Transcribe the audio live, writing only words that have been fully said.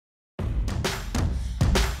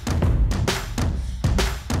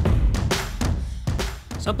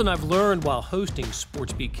Something I've learned while hosting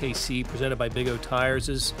SportsBeat KC presented by Big O Tires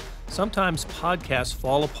is sometimes podcasts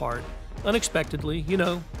fall apart unexpectedly.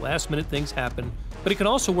 Last minute things happen, but it can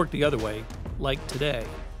also work the other way, like today.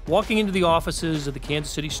 Walking into the offices of the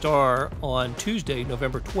Kansas City Star on Tuesday,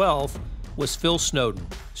 November 12th, was Phil Snowden.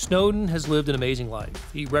 Snowden has lived an amazing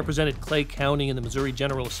life. He represented Clay County in the Missouri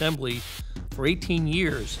General Assembly for 18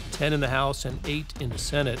 years, 10 in the House and 8 in the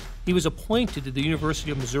Senate. He was appointed to the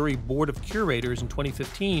University of Missouri Board of Curators in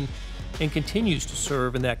 2015 and continues to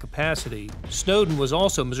serve in that capacity. Snowden was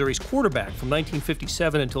also Missouri's quarterback from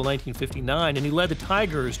 1957 until 1959, and he led the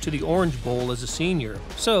Tigers to the Orange Bowl as a senior.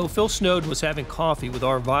 So Phil Snowden was having coffee with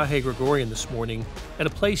our Vahe Gregorian this morning at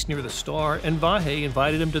a place near the Star, and Vahe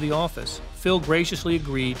invited him to the office. Phil graciously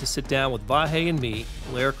agreed to sit down with Vahe and me,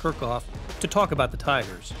 Blair Kerkhoff, to talk about the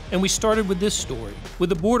Tigers. And we started with this story. With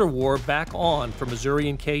the border war back on for Missouri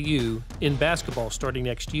and KU in basketball starting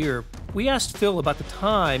next year, we asked Phil about the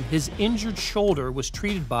time his injured shoulder was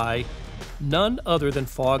treated by none other than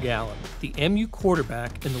Phog Allen. The MU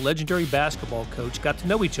quarterback and the legendary basketball coach got to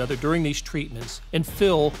know each other during these treatments, and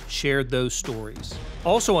Phil shared those stories.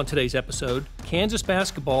 Also on today's episode, Kansas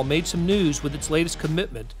basketball made some news with its latest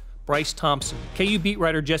commitment, Bryce Thompson. KU beat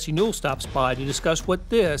writer Jesse Newell stops by to discuss what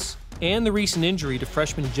this and the recent injury to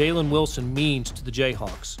freshman Jalen Wilson means to the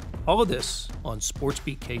Jayhawks. All of this on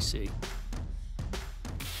SportsBeat KC.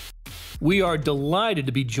 We are delighted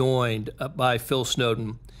to be joined by Phil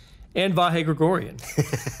Snowden and Vahe Gregorian,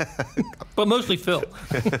 but mostly Phil.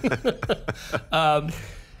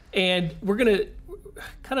 And we're going to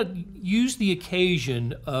kind of use the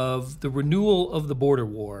occasion of the renewal of the border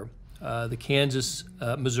war, the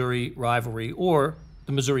Kansas-Missouri rivalry, or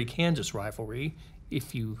the Missouri-Kansas rivalry,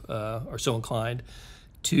 if you are so inclined,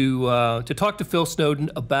 to talk to Phil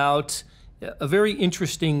Snowden about a very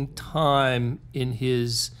interesting time in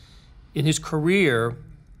his career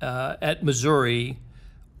at Missouri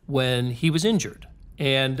when he was injured.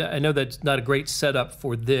 And I know that's not a great setup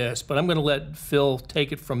for this, but I'm going to let Phil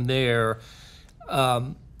take it from there.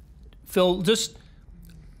 Phil, just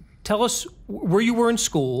tell us where you were in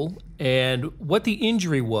school and what the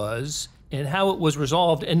injury was and how it was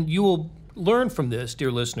resolved, and you will learn from this,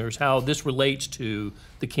 dear listeners, how this relates to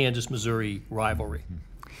the Kansas-Missouri rivalry.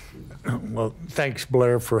 Well, thanks,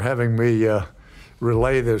 Blair, for having me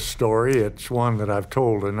relay this story. It's one that I've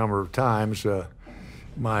told a number of times.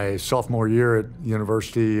 My sophomore year at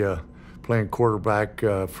university, playing quarterback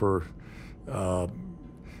for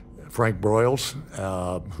Frank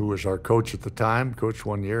Broyles, who was our coach at the time, coached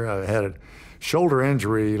 1 year. I had a shoulder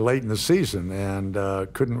injury late in the season and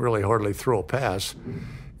couldn't really hardly throw a pass.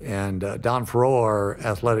 And Don Farrow, our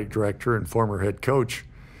athletic director and former head coach,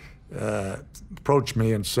 approached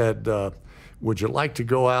me and said, would you like to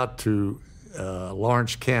go out to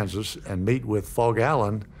Lawrence, Kansas, and meet with Phog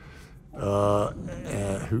Allen,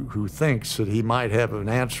 who thinks that he might have an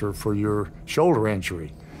answer for your shoulder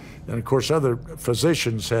injury? And of course, other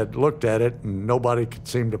physicians had looked at it, and nobody could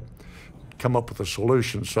seem to come up with a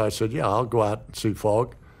solution. So I said, yeah, I'll go out and see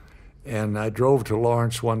Phog. And I drove to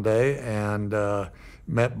Lawrence one day and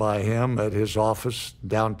met by him at his office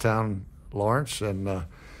downtown Lawrence, and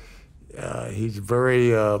he's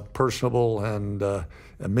very personable and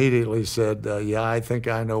immediately said, yeah, I think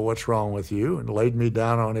I know what's wrong with you, and laid me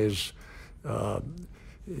down on his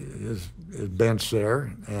bench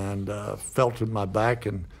there and felt in my back,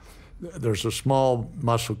 and there's a small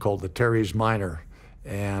muscle called the teres minor,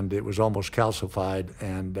 and it was almost calcified,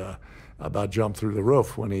 and I about jumped through the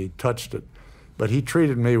roof when he touched it. But he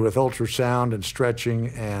treated me with ultrasound and stretching,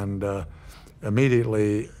 and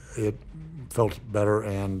immediately it felt better.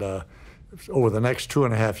 And over the next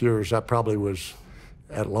 2.5 years, I probably was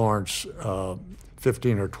at Lawrence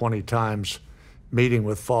 15 or 20 times, meeting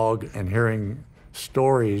with Phog and hearing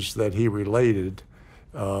stories that he related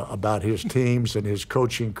about his teams and his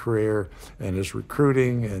coaching career and his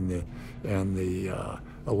recruiting and the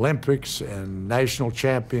Olympics and national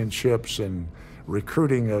championships and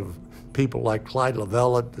recruiting of people like Clyde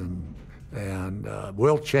Lovellette and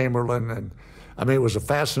Wilt Chamberlain. And I mean, it was a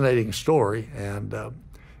fascinating story. And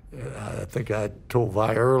I think I told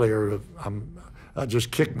Vi earlier, I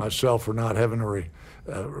just kicked myself for not having a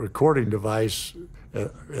recording device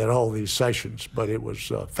at all these sessions, but it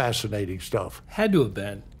was fascinating stuff. Had to have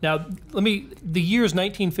been. Now, the year is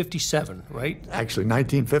 1957, right? Actually,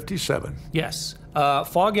 1957. Yes.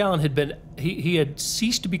 Phog Allen he had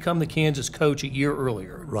ceased to become the Kansas coach a year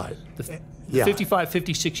earlier. Right. The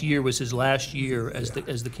 55-56 year was his last year as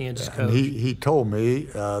the Kansas coach. And he told me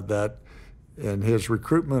that in his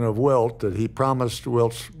recruitment of Wilt, that he promised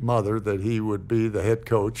Wilt's mother that he would be the head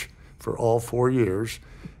coach for all 4 years,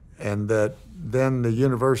 and that then the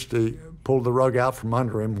university pulled the rug out from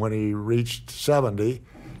under him when he reached 70,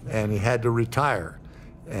 and he had to retire.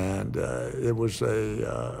 And it was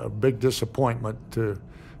a big disappointment to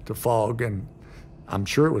Phog, and I'm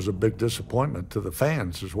sure it was a big disappointment to the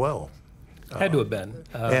fans as well. Had to have been.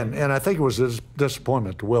 And I think it was a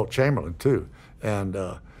disappointment to Wilt Chamberlain, too. And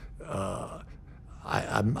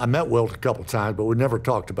I met Wilt a couple times, but we never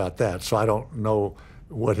talked about that, so I don't know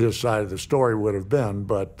what his side of the story would have been,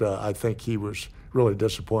 but I think he was really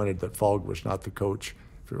disappointed that Phog was not the coach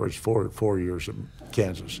for his four years in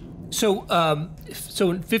Kansas. So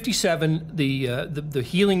in '57, the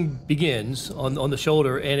healing begins on the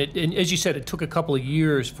shoulder, and as you said, it took a couple of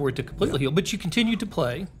years for it to completely heal, but you continued to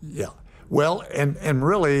play. Yeah. Well, and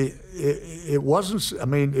really, it wasn't, I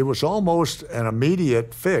mean, it was almost an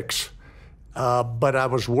immediate fix, but I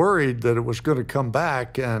was worried that it was going to come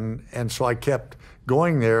back, and so I kept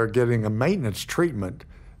going there, getting a maintenance treatment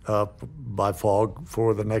by Phog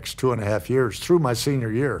for the next 2.5 years through my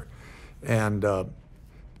senior year. And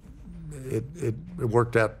it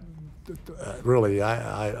worked out really.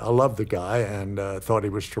 I loved the guy and thought he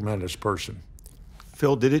was a tremendous person.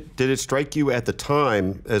 Phil, did it strike you at the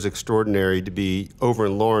time as extraordinary to be over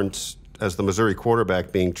in Lawrence as the Missouri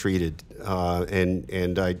quarterback being treated?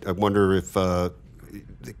 And I wonder if the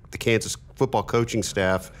Kansas football coaching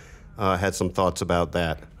staff had some thoughts about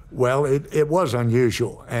that. Well, it was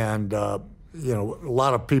unusual, and you know, a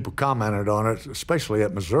lot of people commented on it, especially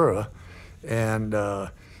at Missouri, and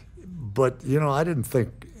but you know, I didn't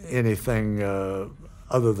think anything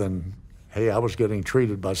other than, hey, I was getting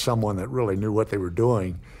treated by someone that really knew what they were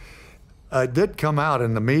doing. It did come out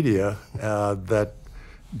in the media that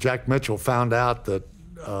Jack Mitchell found out that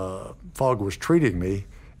Phog was treating me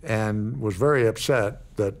and was very upset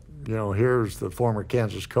that, you know, here's the former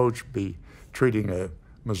Kansas coach be treating a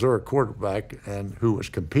Missouri quarterback and who was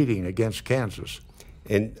competing against Kansas.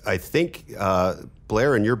 And I think,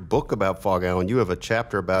 Blair, in your book about Phog Allen, you have a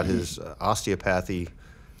chapter about his osteopathy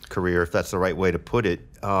career, if that's the right way to put it.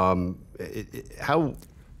 How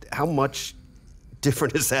much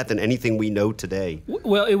different is that than anything we know today?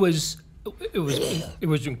 Well, it was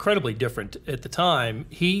incredibly different at the time.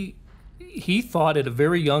 He thought at a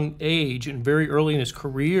very young age and very early in his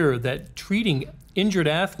career that treating injured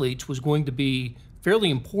athletes was going to be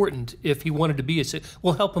fairly important if he wanted to be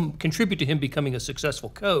help him contribute to him becoming a successful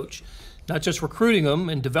coach, not just recruiting them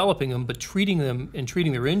and developing them, but treating them and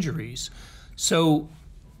treating their injuries. So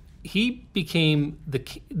he became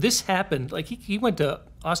this happened, like he went to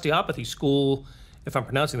osteopathy school, if I'm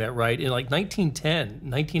pronouncing that right, in like 1910,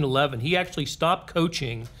 1911. He actually stopped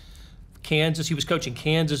coaching Kansas. He was coaching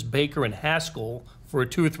Kansas, Baker, and Haskell for a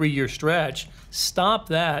 2 or 3 year stretch, stopped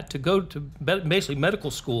that to go to basically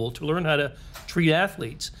medical school to learn how to treat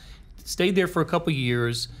athletes. Stayed there for a couple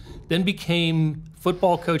years, then became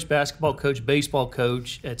football coach, basketball coach, baseball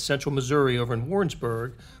coach at Central Missouri over in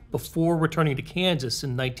Warrensburg before returning to Kansas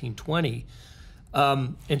in 1920.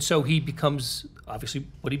 And so he becomes obviously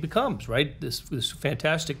what he becomes, right? This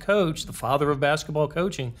fantastic coach, the father of basketball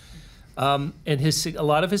coaching. And a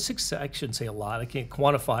lot of his success, I shouldn't say a lot, I can't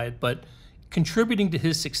quantify it, but contributing to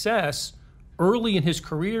his success early in his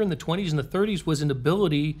career in the 20s and the 30s was an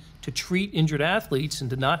ability to treat injured athletes and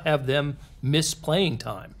to not have them miss playing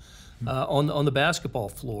time on the basketball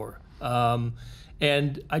floor.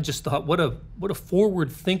 And I just thought, what a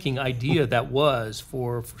forward-thinking idea that was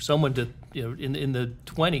for someone to, you know, in the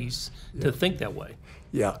 20s to think that way.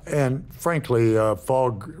 Yeah, and frankly,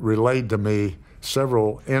 Phog relayed to me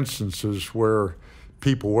several instances where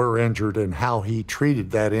people were injured and how he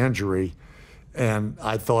treated that injury. And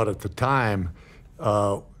I thought at the time,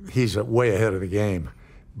 he's way ahead of the game.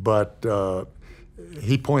 But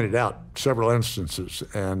he pointed out several instances,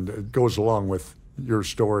 and it goes along with your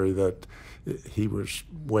story that he was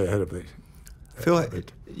way ahead of the. Phil,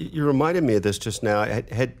 you reminded me of this just now.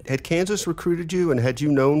 Had Kansas recruited you, and had you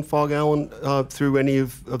known Phog Allen through any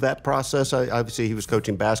of that process? Obviously, he was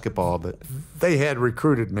coaching basketball, but they had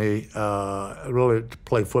recruited me really to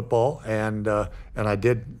play football, and I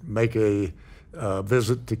did make a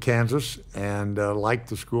visit to Kansas and liked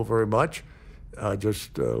the school very much. I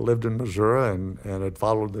just lived in Missouri and had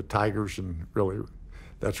followed the Tigers, and really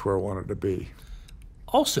that's where I wanted to be.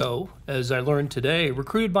 Also, as I learned today,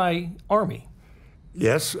 recruited by Army.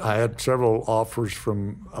 Yes, I had several offers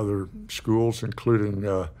from other schools, including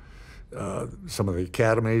some of the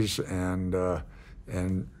academies, and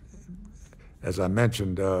as I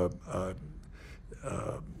mentioned,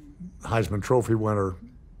 Heisman Trophy winner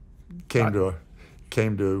came to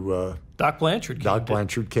Doc Blanchard. Doc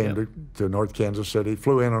Blanchard came to North Kansas City,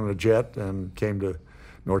 flew in on a jet and came to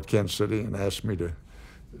North Kansas City and asked me to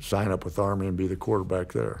sign up with Army and be the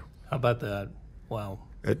quarterback there. How about that? Wow.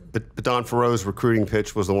 But Don Farrow's recruiting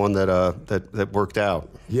pitch was the one that worked out.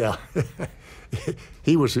 Yeah.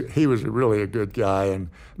 He was really a good guy, and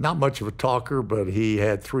not much of a talker, but he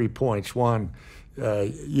had 3 points. One,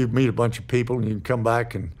 you meet a bunch of people and you can come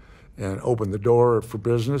back and open the door for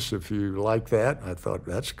business if you like that. I thought,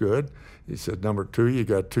 that's good. He said, number 2, you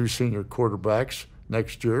got 2 senior quarterbacks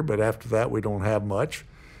next year, but after that we don't have much.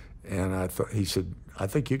 And he said, I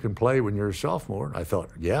think you can play when you're a sophomore. And I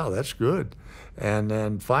thought, yeah, that's good. And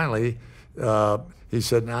then finally, he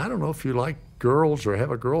said, now I don't know if you like girls or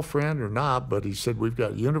have a girlfriend or not, but he said, we've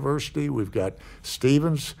got university, we've got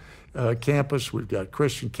Stevens campus, we've got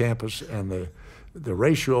Christian campus, and the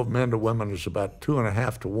ratio of men to women is about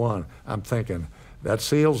 2.5 to 1. I'm thinking, that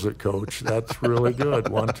seals it, Coach. That's really good.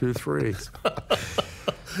 1, 2, 3.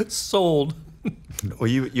 Sold. Well,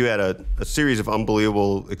 you had a series of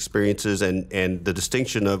unbelievable experiences, and the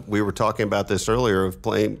distinction of, we were talking about this earlier, of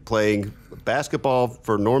playing basketball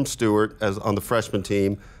for Norm Stewart on the freshman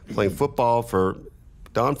team, playing football for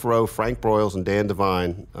Don Farrow, Frank Broyles, and Dan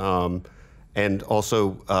Devine, and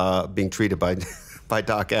also being treated by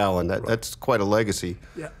Doc Allen. That's quite a legacy.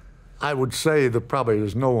 Yeah, I would say that probably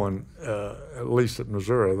there's no one, at least at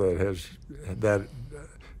Missouri, that has that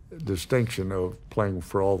distinction of playing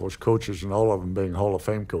for all those coaches, and all of them being Hall of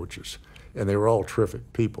Fame coaches. And they were all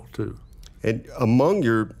terrific people, too. And among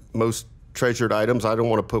your most treasured items, I don't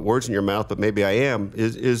want to put words in your mouth, but maybe I am,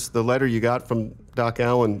 is the letter you got from Doc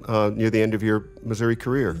Allen near the end of your Missouri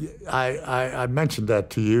career. I mentioned that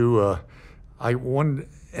to you.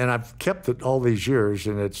 And I've kept it all these years,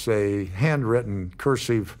 and it's a handwritten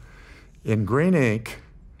cursive in green ink,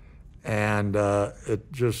 and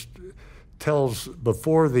it just tells,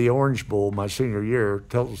 before the Orange Bowl, my senior year,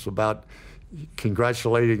 tells about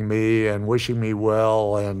congratulating me and wishing me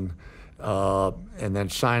well, and then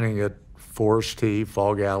signing it Forrest T,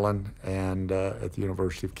 Phog Allen, and at the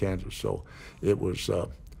University of Kansas. So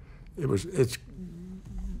it's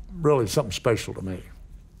really something special to me.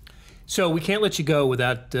 So we can't let you go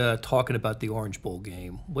without talking about the Orange Bowl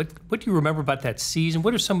game. What do you remember about that season?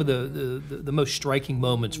 What are some of the most striking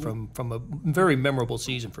moments from a very memorable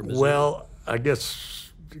season for Mizzou? Well, I guess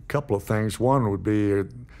a couple of things. One would be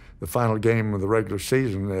the final game of the regular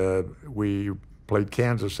season. We played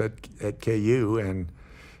Kansas at KU, and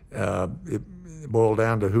it boiled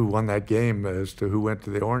down to who won that game as to who went to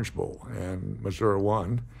the Orange Bowl, and Missouri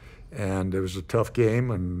won. And it was a tough game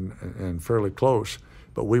and fairly close,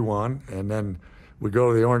 but we won. And then we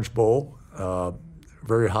go to the Orange Bowl,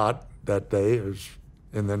 very hot that day. It was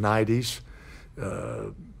in the 90s.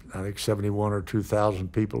 I think 71 or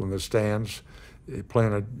 2,000 people in the stands,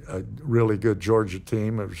 playing a really good Georgia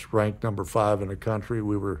team. It was ranked number 5 in the country.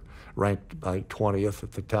 We were ranked like 20th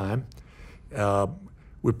at the time.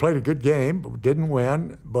 We played a good game, but we didn't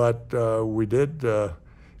win. But we did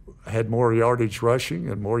had more yardage rushing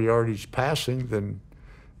and more yardage passing than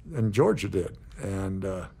Georgia did. And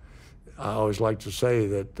I always like to say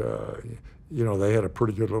that they had a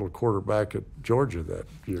pretty good little quarterback at Georgia that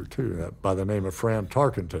year too, by the name of Fran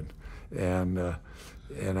Tarkenton, and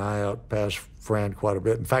I outpassed Fran quite a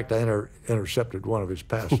bit. In fact, I intercepted one of his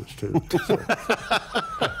passes too.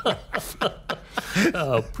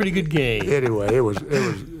 Oh, pretty good game. Anyway, it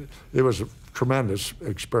was a tremendous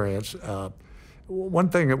experience. One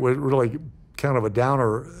thing that was really kind of a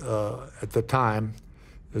downer at the time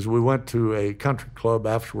is we went to a country club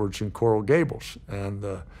afterwards in Coral Gables, and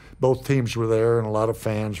both teams were there, and a lot of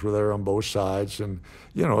fans were there on both sides, and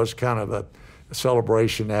it's kind of a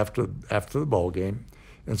celebration after the ball game.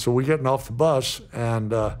 And so we getting off the bus,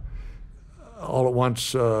 and all at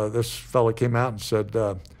once this fella came out and said,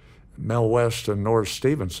 Mel West and Norris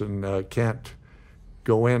Stevenson can't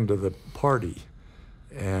go into the party.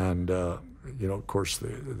 And of course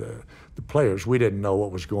the players, we didn't know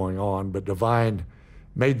what was going on, but Devine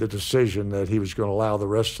made the decision that he was going to allow the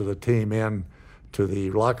rest of the team in to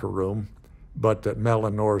the locker room, but that Mel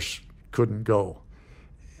and Norris couldn't go.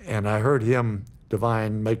 And I heard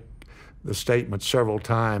Devine, make the statement several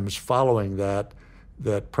times following that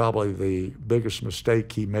probably the biggest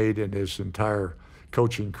mistake he made in his entire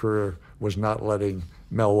coaching career was not letting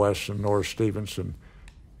Mel West and Norris Stevenson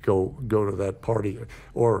go to that party,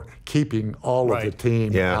 or keeping all of the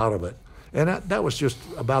team out of it. And that was just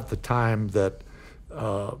about the time that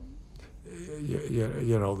the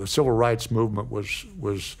civil rights movement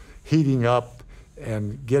was heating up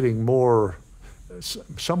and getting more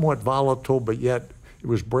somewhat volatile, but yet it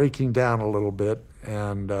was breaking down a little bit.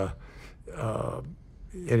 And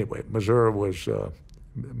anyway, Missouri was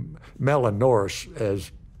Mel and Norris,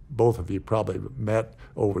 as both of you probably met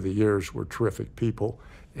over the years, were terrific people.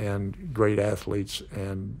 and great athletes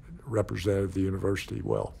and represented the university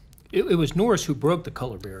well. It was Norris who broke the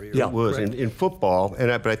color barrier. Yeah, it was in football,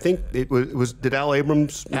 but I think it was did Al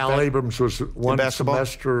Abrams? Al Abrams was one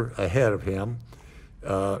semester ahead of him.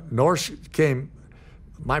 Norris came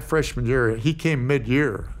my freshman year. He came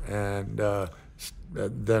mid-year, and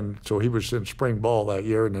then so he was in spring ball that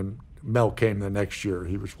year, and then Mel came the next year.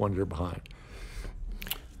 He was 1 year behind.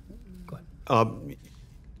 Go ahead.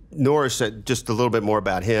 Norris, just a little bit more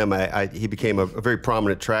about him. He became a very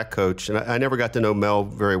prominent track coach, and I never got to know Mel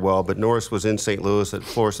very well, but Norris was in St. Louis at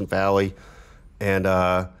Florissant Valley, and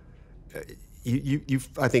you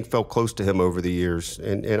I think felt close to him over the years,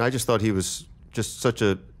 and I just thought he was just such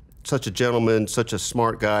a gentleman, such a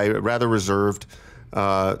smart guy, rather reserved,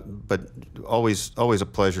 but always a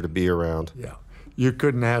pleasure to be around. Yeah, you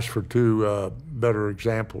couldn't ask for two better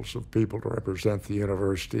examples of people to represent the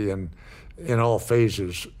university and in all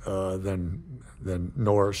phases than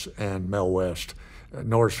Norris and Mel West.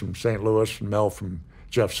 Norris from St. Louis and Mel from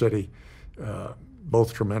Jeff City,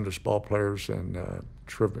 both tremendous ball players and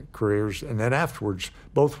terrific careers. And then afterwards,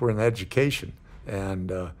 both were in education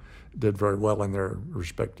and did very well in their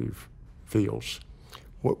respective fields.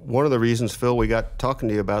 One of the reasons, Phil, we got talking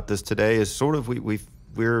to you about this today is sort of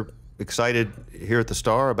we're excited here at the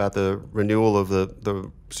Star about the renewal of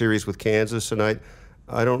the series with Kansas, and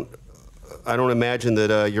I don't imagine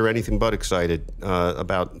that you're anything but excited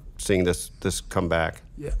about seeing this come back.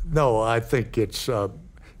 Yeah, no, I think it's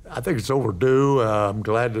overdue. I'm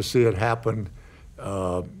glad to see it happen.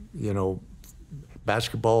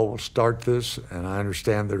 Basketball will start this, and I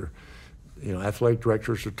understand their, athletic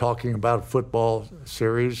directors are talking about a football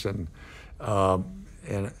series, and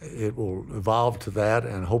it will evolve to that,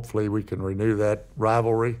 and hopefully we can renew that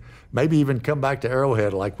rivalry. Maybe even come back to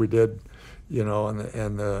Arrowhead like we did, in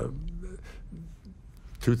the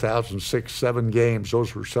 2006-7 games.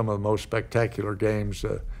 Those were some of the most spectacular games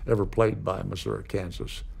ever played by Missouri,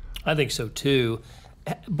 Kansas. I think so too,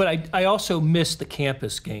 but I also miss the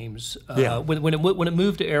campus games. Yeah. When it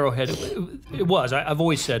moved to Arrowhead, it was. I've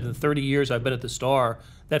always said in the 30 years I've been at the Star,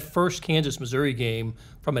 that first Kansas-Missouri game,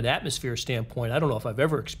 from an atmosphere standpoint, I don't know if I've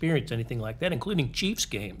ever experienced anything like that, including Chiefs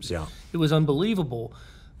games. Yeah. It was unbelievable.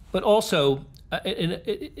 But also, and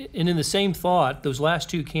in the same thought, those last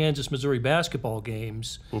two Kansas-Missouri basketball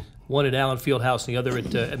games, one at Allen Fieldhouse and the other at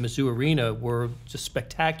Mizzou Arena, were just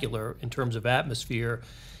spectacular in terms of atmosphere.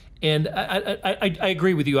 And I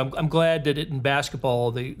agree with you. I'm glad that in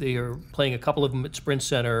basketball they are playing a couple of them at Sprint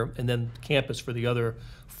Center and then campus for the other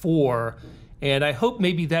four. And I hope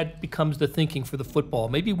maybe that becomes the thinking for the football.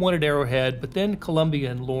 Maybe one at Arrowhead, but then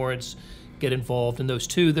Columbia and Lawrence get involved in those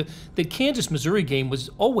two. The Kansas-Missouri game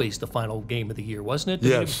was always the final game of the year, wasn't it?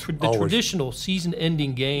 Yes, the traditional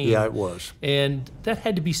season-ending game. Yeah, it was. And that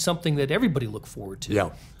had to be something that everybody looked forward to.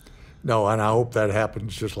 Yeah. No, and I hope that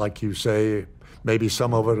happens just like you say, maybe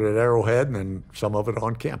some of it at Arrowhead and then some of it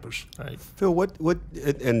on campus. Right. Phil,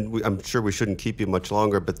 I'm sure we shouldn't keep you much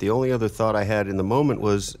longer, but the only other thought I had in the moment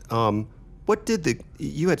was,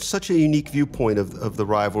 you had such a unique viewpoint of the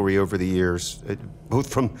rivalry over the years,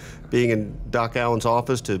 both from being in Doc Allen's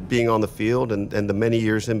office to being on the field and the many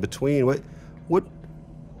years in between.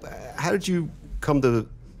 How did you come to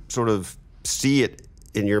sort of see it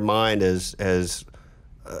in your mind as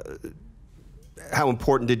how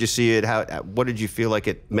important did you see it? What did you feel like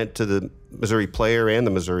it meant to the Missouri player and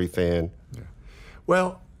the Missouri fan? Yeah.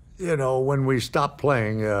 Well, when we stopped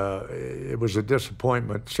playing, it was a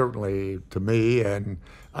disappointment, certainly to me, and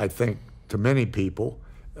I think to many people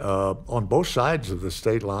on both sides of the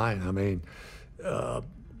state line. I mean, I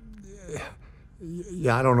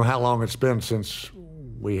don't know how long it's been since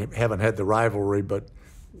we haven't had the rivalry, but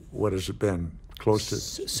what has it been? Close to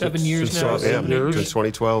 7 years now. 7 years. Since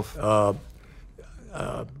 2012.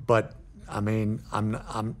 But I mean,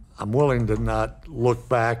 I'm willing to not look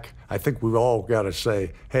back. I think we've all got to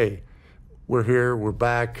say, hey, we're here, we're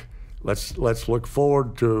back. Let's look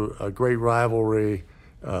forward to a great rivalry,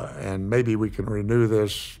 and maybe we can renew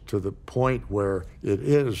this to the point where it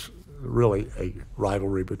is really a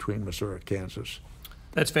rivalry between Missouri and Kansas.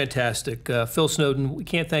 That's fantastic. Phil Snowden, we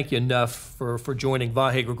can't thank you enough for joining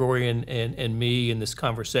Vahe Gregorian and me in this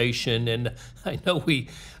conversation. And I know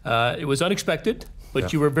it was unexpected,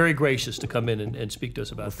 but you were very gracious to come in and speak to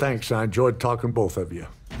us about it. Thanks. I enjoyed talking to both of you.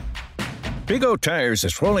 Big O Tires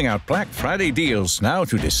is rolling out Black Friday deals now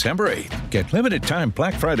to December 8th. Get limited time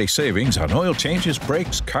Black Friday savings on oil changes,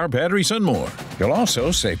 brakes, car batteries, and more. You'll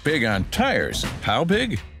also save big on tires. How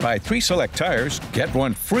big? Buy 3 select tires, get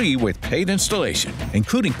 1 free with paid installation,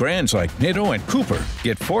 including brands like Nitto and Cooper.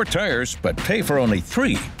 Get 4 tires, but pay for only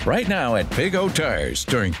 3. Right now at Big O Tires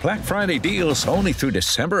during Black Friday deals only through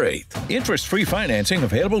December 8th. Interest-free financing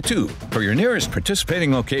available too. For your nearest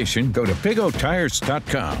participating location, go to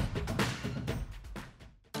bigotires.com.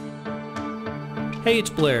 Hey,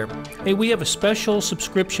 it's Blair. Hey, we have a special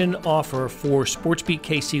subscription offer for SportsBeat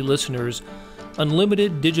KC listeners,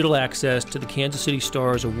 unlimited digital access to the Kansas City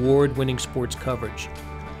Star's award-winning sports coverage.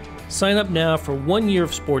 Sign up now for 1 year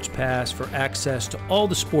of Sports Pass for access to all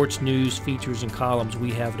the sports news, features, and columns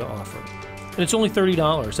we have to offer. And it's only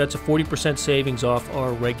 $30. That's a 40% savings off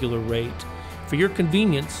our regular rate. For your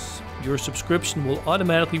convenience, your subscription will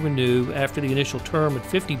automatically renew after the initial term at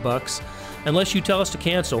 $50 unless you tell us to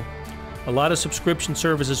cancel. A lot of subscription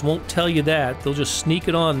services won't tell you that. They'll just sneak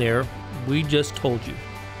it on there. We just told you.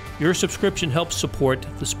 Your subscription helps support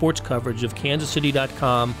the sports coverage of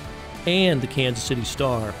kansascity.com and the Kansas City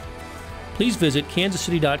Star. Please visit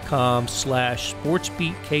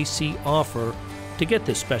kansascity.com/SportsBeatKC offer to get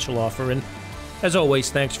this special offer. And as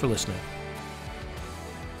always, thanks for listening.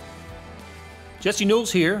 Jesse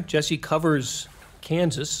Newell's here. Jesse covers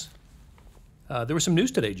Kansas. There was some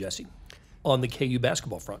news today, Jesse, on the KU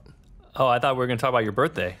basketball front. Oh, I thought we were going to talk about your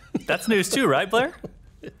birthday. That's news too, right, Blair?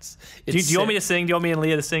 Do you want me to sing? Do you want me and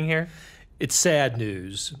Leah to sing here? It's sad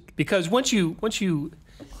news because once you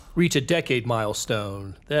reach a decade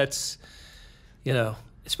milestone, that's,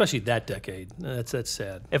 especially that decade, that's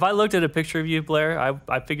sad. If I looked at a picture of you, Blair,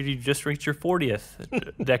 I figured you just reached your 40th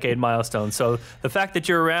decade milestone. So the fact that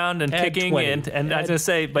you're around and add kicking 20. and I was going to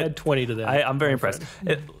say, but add 20 to that. I'm very impressed.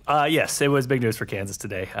 Yes, it was big news for Kansas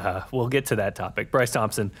today. We'll get to that topic. Bryce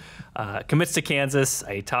Thompson commits to Kansas,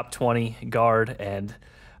 a top 20 guard, and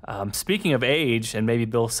speaking of age and maybe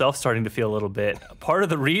Bill Self starting to feel a little bit, part of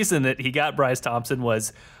the reason that he got Bryce Thompson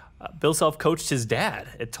was Bill Self coached his dad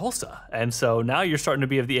at Tulsa. And so now you're starting to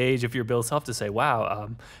be of the age, if you're Bill Self, to say, wow,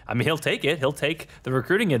 he'll take it. He'll take the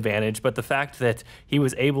recruiting advantage. But the fact that he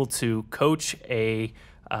was able to coach a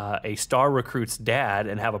star recruit's dad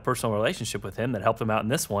and have a personal relationship with him that helped him out in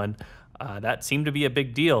this one, that seemed to be a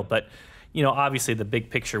big deal. But obviously the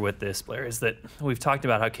big picture with this, Blair, is that we've talked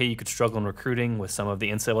about how KU could struggle in recruiting with some of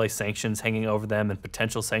the NCAA sanctions hanging over them and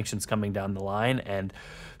potential sanctions coming down the line. And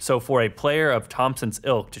so for a player of Thompson's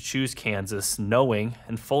ilk to choose Kansas, knowing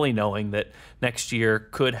and fully knowing that next year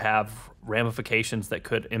could have ramifications that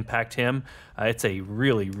could impact him, it's a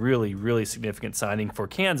really, really, really significant signing for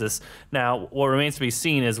Kansas. Now, what remains to be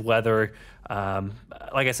seen is whether,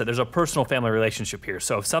 like I said, there's a personal family relationship here.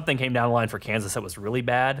 So if something came down the line for Kansas that was really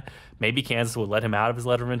bad, maybe Kansas would let him out of his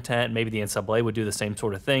letter of intent. Maybe the NCAA would do the same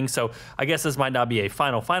sort of thing. So I guess this might not be a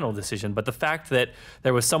final decision, but the fact that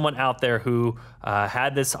there was someone out there who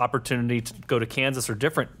had this opportunity to go to Kansas or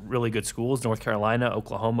different really good schools, North Carolina,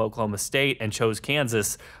 Oklahoma, Oklahoma State, and chose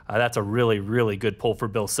Kansas, that's a really, really good pull for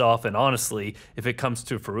Bill Self. And honestly, if it comes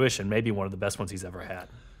to fruition, maybe one of the best ones he's ever had.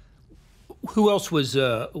 Who else was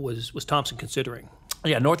Thompson considering?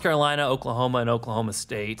 Yeah, North Carolina, Oklahoma, and Oklahoma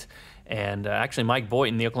State. And actually Mike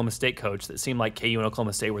Boynton, the Oklahoma State coach, that seemed like KU and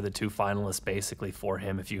Oklahoma State were the two finalists basically for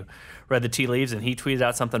him if you read the tea leaves. And he tweeted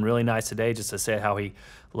out something really nice today just to say how he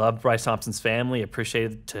loved Bryce Thompson's family,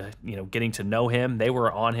 appreciated getting to know him. They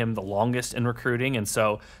were on him the longest in recruiting. And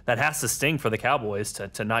so that has to sting for the Cowboys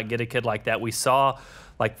to not get a kid like that. We saw,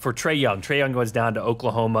 like for Trae Young goes down to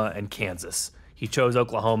Oklahoma and Kansas. He chose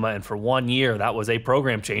Oklahoma, and for 1 year, that was a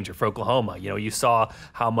program changer for Oklahoma. You saw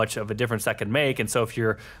how much of a difference that could make. And so if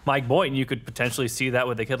you're Mike Boynton, you could potentially see that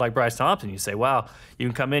with a kid like Bryce Thompson. You say, wow, you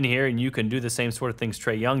can come in here and you can do the same sort of things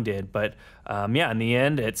Trae Young did. But in the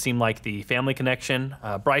end, it seemed like the family connection.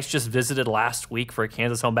 Bryce just visited last week for a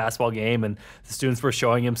Kansas home basketball game, and the students were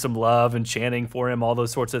showing him some love and chanting for him, all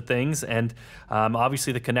those sorts of things. And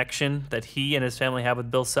obviously the connection that he and his family have with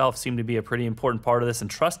Bill Self seemed to be a pretty important part of this, and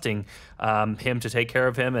trusting him to take care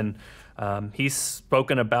of him. And he's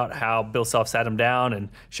spoken about how Bill Self sat him down and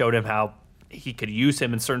showed him how he could use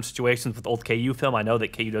him in certain situations with old KU film. I know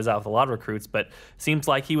that KU does that with a lot of recruits, but seems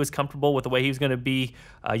like he was comfortable with the way he was going to be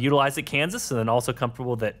utilized at Kansas, and then also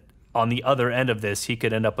comfortable that on the other end of this, he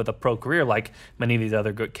could end up with a pro career like many of these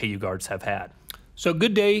other KU guards have had. So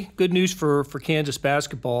good news for Kansas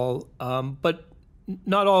basketball, but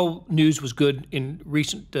not all news was good in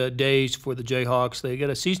recent days for the Jayhawks. They got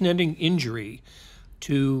a season-ending injury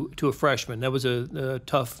to a freshman. That was a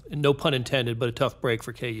tough, no pun intended, but a tough break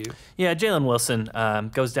for KU. Yeah, Jalen Wilson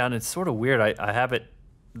goes down. It's sort of weird. I have it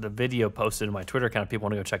the video posted in my Twitter account if people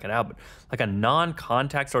want to go check it out, but like a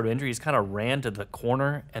non-contact sort of injury. He's kind of ran to the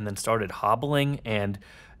corner and then started hobbling and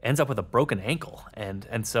ends up with a broken ankle.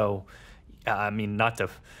 And so, I mean, not to,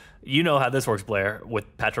 you know how this works, Blair,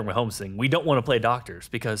 with Patrick Mahomes thing. We don't want to play doctors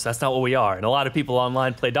because that's not what we are. And a lot of people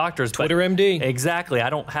online play doctors. Twitter MD. Exactly.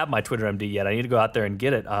 I don't have my Twitter MD yet. I need to go out there and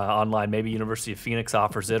get it online. Maybe University of Phoenix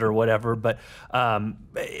offers it or whatever. But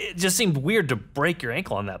it just seemed weird to break your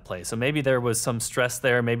ankle on that play. So maybe there was some stress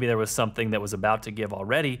there. Maybe there was something that was about to give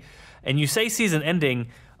already. And you say season ending.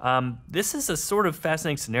 This is a sort of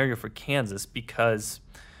fascinating scenario for Kansas because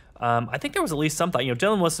I think there was at least some thought.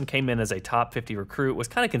 Jalen Wilson came in as a top 50 recruit, was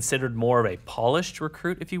kind of considered more of a polished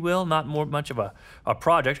recruit, if you will, not much of a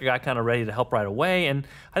project, a guy kind of ready to help right away. And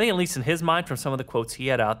I think at least in his mind, from some of the quotes he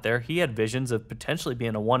had out there, he had visions of potentially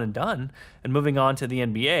being a one and done and moving on to the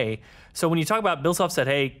NBA. So when you talk about Bill Self said,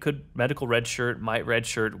 hey, could medical redshirt, might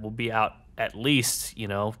redshirt, will be out at least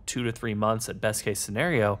 2 to 3 months at best case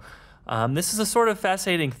scenario. This is a sort of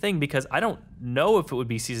fascinating thing because I don't know if it would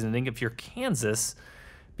be season ending if you're Kansas,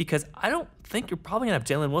 because I don't think you're probably going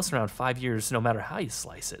to have Jalen Wilson around 5 years no matter how you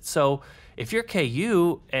slice it. So if you're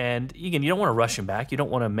KU, and again, you don't want to rush him back. You don't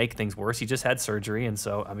want to make things worse. He just had surgery, and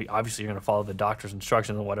so I mean, obviously you're going to follow the doctor's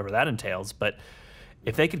instructions and whatever that entails. But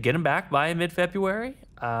if they could get him back by mid-February,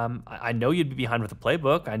 I know you'd be behind with the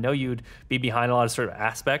playbook. I know you'd be behind a lot of sort of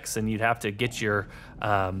aspects, and you'd have to get your,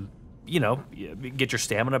 get your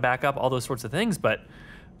stamina back up, all those sorts of things. But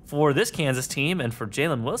for this Kansas team and for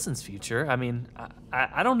Jalen Wilson's future, I mean,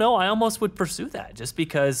 I don't know. I almost would pursue that just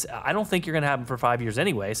because I don't think you're going to have him for 5 years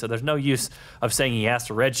anyway. So there's no use of saying he has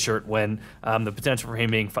to redshirt when the potential for him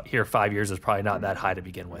being here 5 years is probably not that high to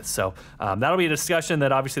begin with. So that'll be a discussion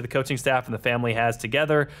that obviously the coaching staff and the family has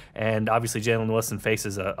together. And obviously Jalen Wilson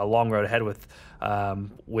faces a long road ahead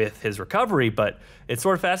with his recovery. But it's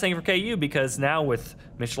sort of fascinating for KU because now with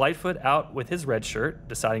Mitch Lightfoot out with his red shirt,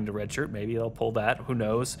 deciding to redshirt, maybe they'll pull that. Who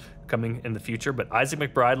knows? Coming in the future. But Isaac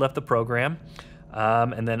McBride left the program.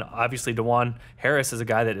 And then obviously DeJuan Harris is a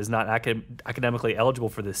guy that is not academically eligible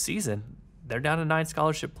for this season. They're down to 9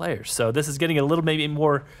 scholarship players. So this is getting a little maybe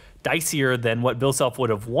more dicier than what Bill Self would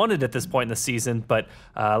have wanted at this point in the season. But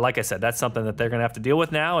like I said, that's something that they're going to have to deal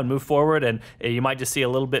with now and move forward. And you might just see a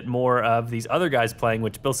little bit more of these other guys playing,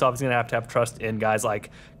 which Bill Self is going to have trust in guys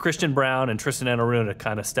like Christian Brown and Tristan Enaruna to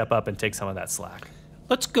kind of step up and take some of that slack.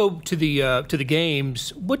 Let's go to the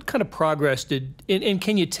games. What kind of progress and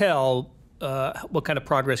can you tell what kind of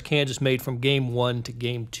progress Kansas made from game 1 to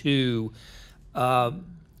game 2?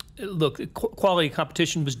 Look, quality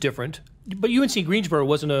competition was different, but UNC Greensboro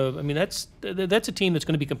wasn't that's a team that's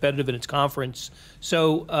going to be competitive in its conference.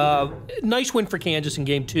 So nice win for Kansas in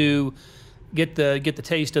game 2. Get the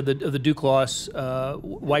taste of the Duke loss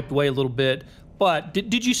wiped away a little bit. But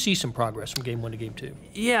did you see some progress from game 1 to game 2?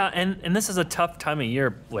 Yeah, and this is a tough time of year,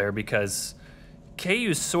 Blair, because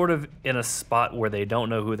KU's sort of in a spot where they don't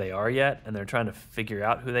know who they are yet, and they're trying to figure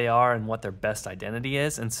out who they are and what their best identity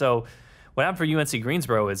is. And so what happened for UNC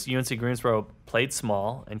Greensboro is UNC Greensboro played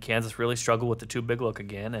small, and Kansas really struggled with the too big look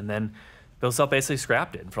again. And then Bill Self basically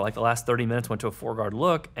scrapped it. And for like the last 30 minutes, went to a 4-guard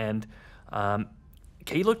look, and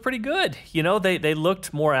KU looked pretty good. They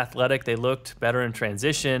looked more athletic. They looked better in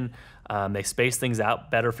transition. They spaced things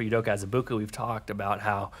out better for Udoka Azubuike. We've talked about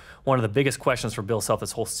how one of the biggest questions for Bill Self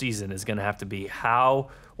this whole season is going to have to be how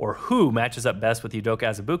or who matches up best with Udoka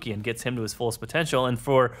Azubuike and gets him to his fullest potential. And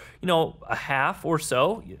for a half or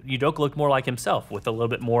so, Udoka looked more like himself with a little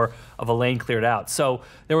bit more of a lane cleared out. So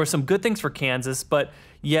there were some good things for Kansas, but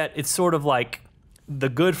yet it's sort of like the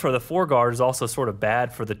good for the 4-guard is also sort of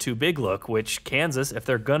bad for the too big look, which Kansas, if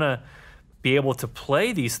they're going to be able to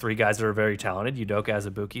play these 3 guys that are very talented, Udoka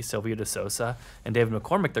Azubuike, Silvio De Sousa, and David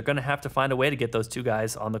McCormick, they're going to have to find a way to get those 2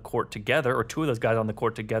 guys on the court together, or 2 of those guys on the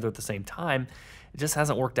court together at the same time. It just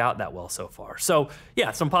hasn't worked out that well so far. So,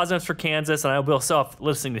 yeah, some positives for Kansas, and I know Bill Self,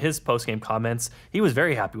 listening to his post-game comments, he was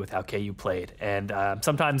very happy with how KU played. And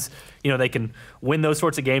sometimes, they can win those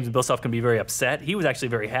sorts of games, and Bill Self can be very upset. He was actually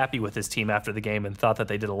very happy with his team after the game and thought that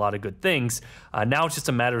they did a lot of good things. Now it's just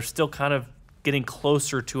a matter of still kind of getting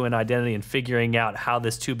closer to an identity and figuring out how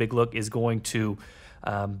this too big look is going to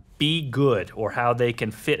be good, or how they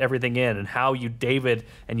can fit everything in, and how David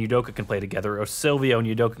and Udoka can play together, or Silvio and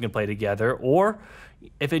Udoka can play together. Or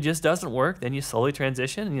if it just doesn't work, then you slowly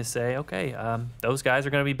transition and you say, okay, those guys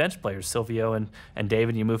are going to be bench players, Silvio and David,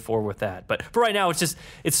 and you move forward with that. But for right now, it's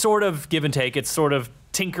sort of give and take. It's sort of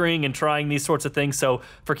tinkering and trying these sorts of things. So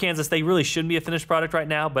for Kansas, they really shouldn't be a finished product right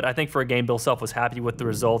now. But I think for a game, Bill Self was happy with the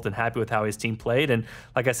result and happy with how his team played. And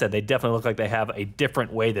like I said, they definitely look like they have a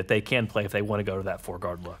different way that they can play if they want to go to that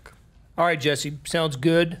 4-guard look. All right, Jesse, sounds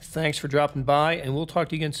good. Thanks for dropping by, and we'll talk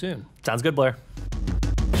to you again soon. Sounds good, Blair.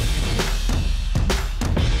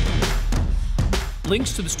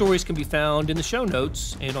 Links to the stories can be found in the show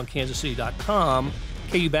notes and on kansascity.com.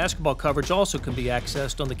 KU basketball coverage also can be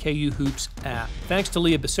accessed on the KU Hoops app. Thanks to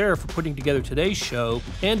Leah Becerra for putting together today's show,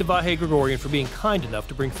 and to Vahe Gregorian for being kind enough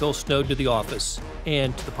to bring Phil Snowden to the office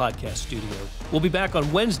and to the podcast studio. We'll be back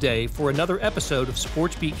on Wednesday for another episode of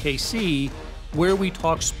SportsBeat KC, where we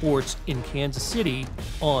talk sports in Kansas City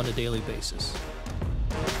on a daily basis.